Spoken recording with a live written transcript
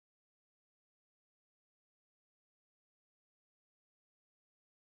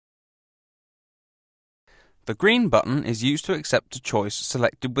The green button is used to accept a choice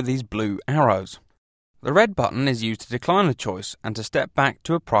selected with these blue arrows. The red button is used to decline a choice and to step back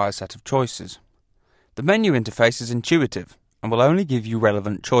to a prior set of choices. The menu interface is intuitive and will only give you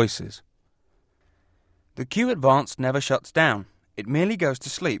relevant choices. The QAdvanced never shuts down. It merely goes to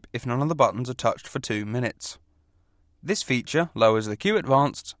sleep if none of the buttons are touched for 2 minutes. This feature lowers the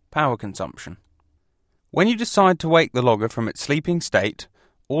QAdvanced's power consumption. When you decide to wake the logger from its sleeping state,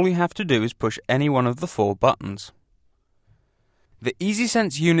 all you have to do is push any one of the 4 buttons. The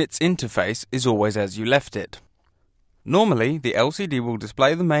EasySense unit's interface is always as you left it. Normally, the LCD will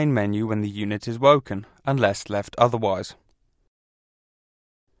display the main menu when the unit is woken, unless left otherwise.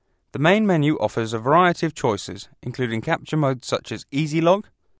 The main menu offers a variety of choices, including capture modes such as Easy Log,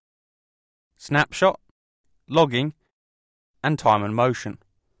 Snapshot, Logging, and Time and Motion.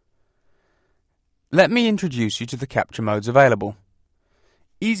 Let me introduce you to the capture modes available.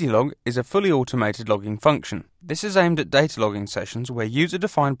 Easy Log is a fully automated logging function. This is aimed at data logging sessions where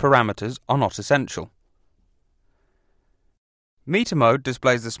user-defined parameters are not essential. Meter Mode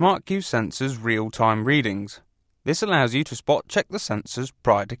displays the SmartQ sensor's real-time readings. This allows you to spot-check the sensors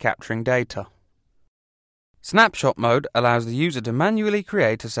prior to capturing data. Snapshot Mode allows the user to manually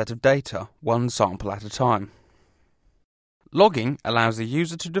create a set of data, one sample at a time. Logging allows the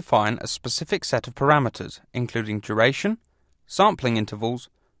user to define a specific set of parameters, including duration, sampling intervals,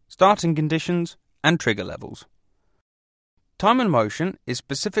 starting conditions, and trigger levels. Time and Motion is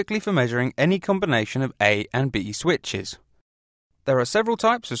specifically for measuring any combination of A and B switches. There are several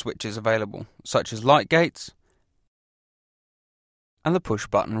types of switches available, such as light gates and the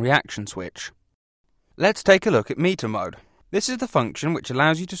push-button reaction switch. Let's take a look at Meter Mode. This is the function which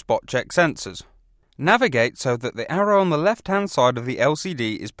allows you to spot-check sensors. Navigate so that the arrow on the left-hand side of the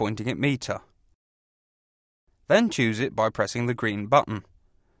LCD is pointing at meter. Then choose it by pressing the green button.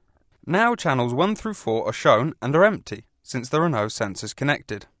 Now channels 1 through 4 are shown and are empty, since there are no sensors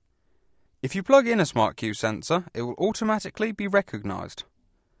connected. If you plug in a SmartQ sensor, it will automatically be recognised.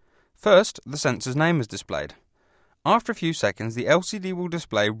 First, the sensor's name is displayed. After a few seconds, the LCD will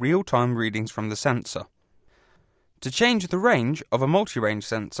display real-time readings from the sensor. To change the range of a multi-range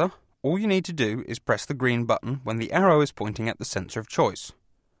sensor, all you need to do is press the green button when the arrow is pointing at the sensor of choice.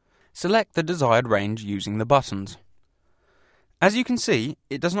 Select the desired range using the buttons. As you can see,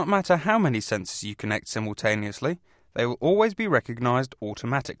 it does not matter how many sensors you connect simultaneously, they will always be recognised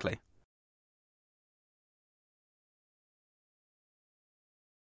automatically.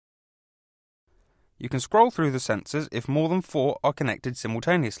 You can scroll through the sensors if more than 4 are connected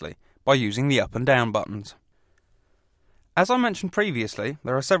simultaneously by using the up and down buttons. As I mentioned previously,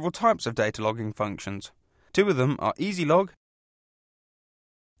 there are several types of data logging functions. 2 of them are Easy Log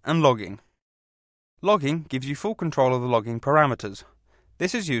and Logging. Logging gives you full control of the logging parameters.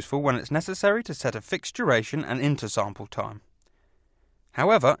 This is useful when it's necessary to set a fixed duration and intersample time.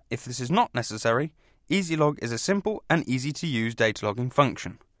 However, if this is not necessary, Easy Log is a simple and easy to use data logging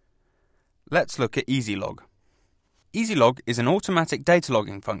function. Let's look at Easy Log. Easy Log is an automatic data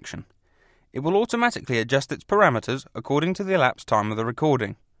logging function. It will automatically adjust its parameters according to the elapsed time of the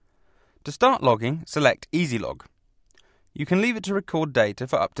recording. To start logging, select Easy Log. You can leave it to record data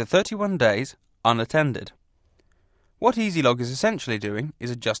for up to 31 days unattended. What Easy Log is essentially doing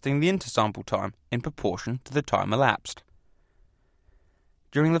is adjusting the intersample time in proportion to the time elapsed.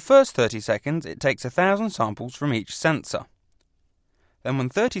 During the first 30 seconds, it takes 1,000 samples from each sensor. Then when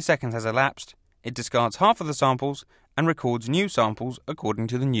 30 seconds has elapsed, it discards half of the samples and records new samples according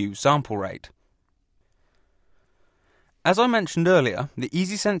to the new sample rate. As I mentioned earlier, the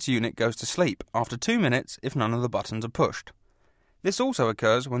EasySense unit goes to sleep after 2 minutes if none of the buttons are pushed. This also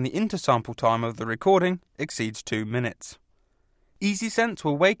occurs when the intersample time of the recording exceeds 2 minutes. EasySense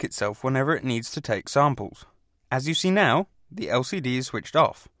will wake itself whenever it needs to take samples. As you see now, the LCD is switched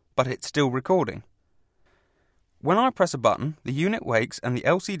off, but it's still recording. When I press a button, the unit wakes and the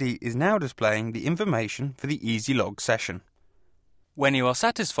LCD is now displaying the information for the Easy Log session. When you are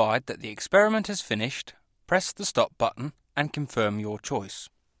satisfied that the experiment has finished, press the stop button and confirm your choice.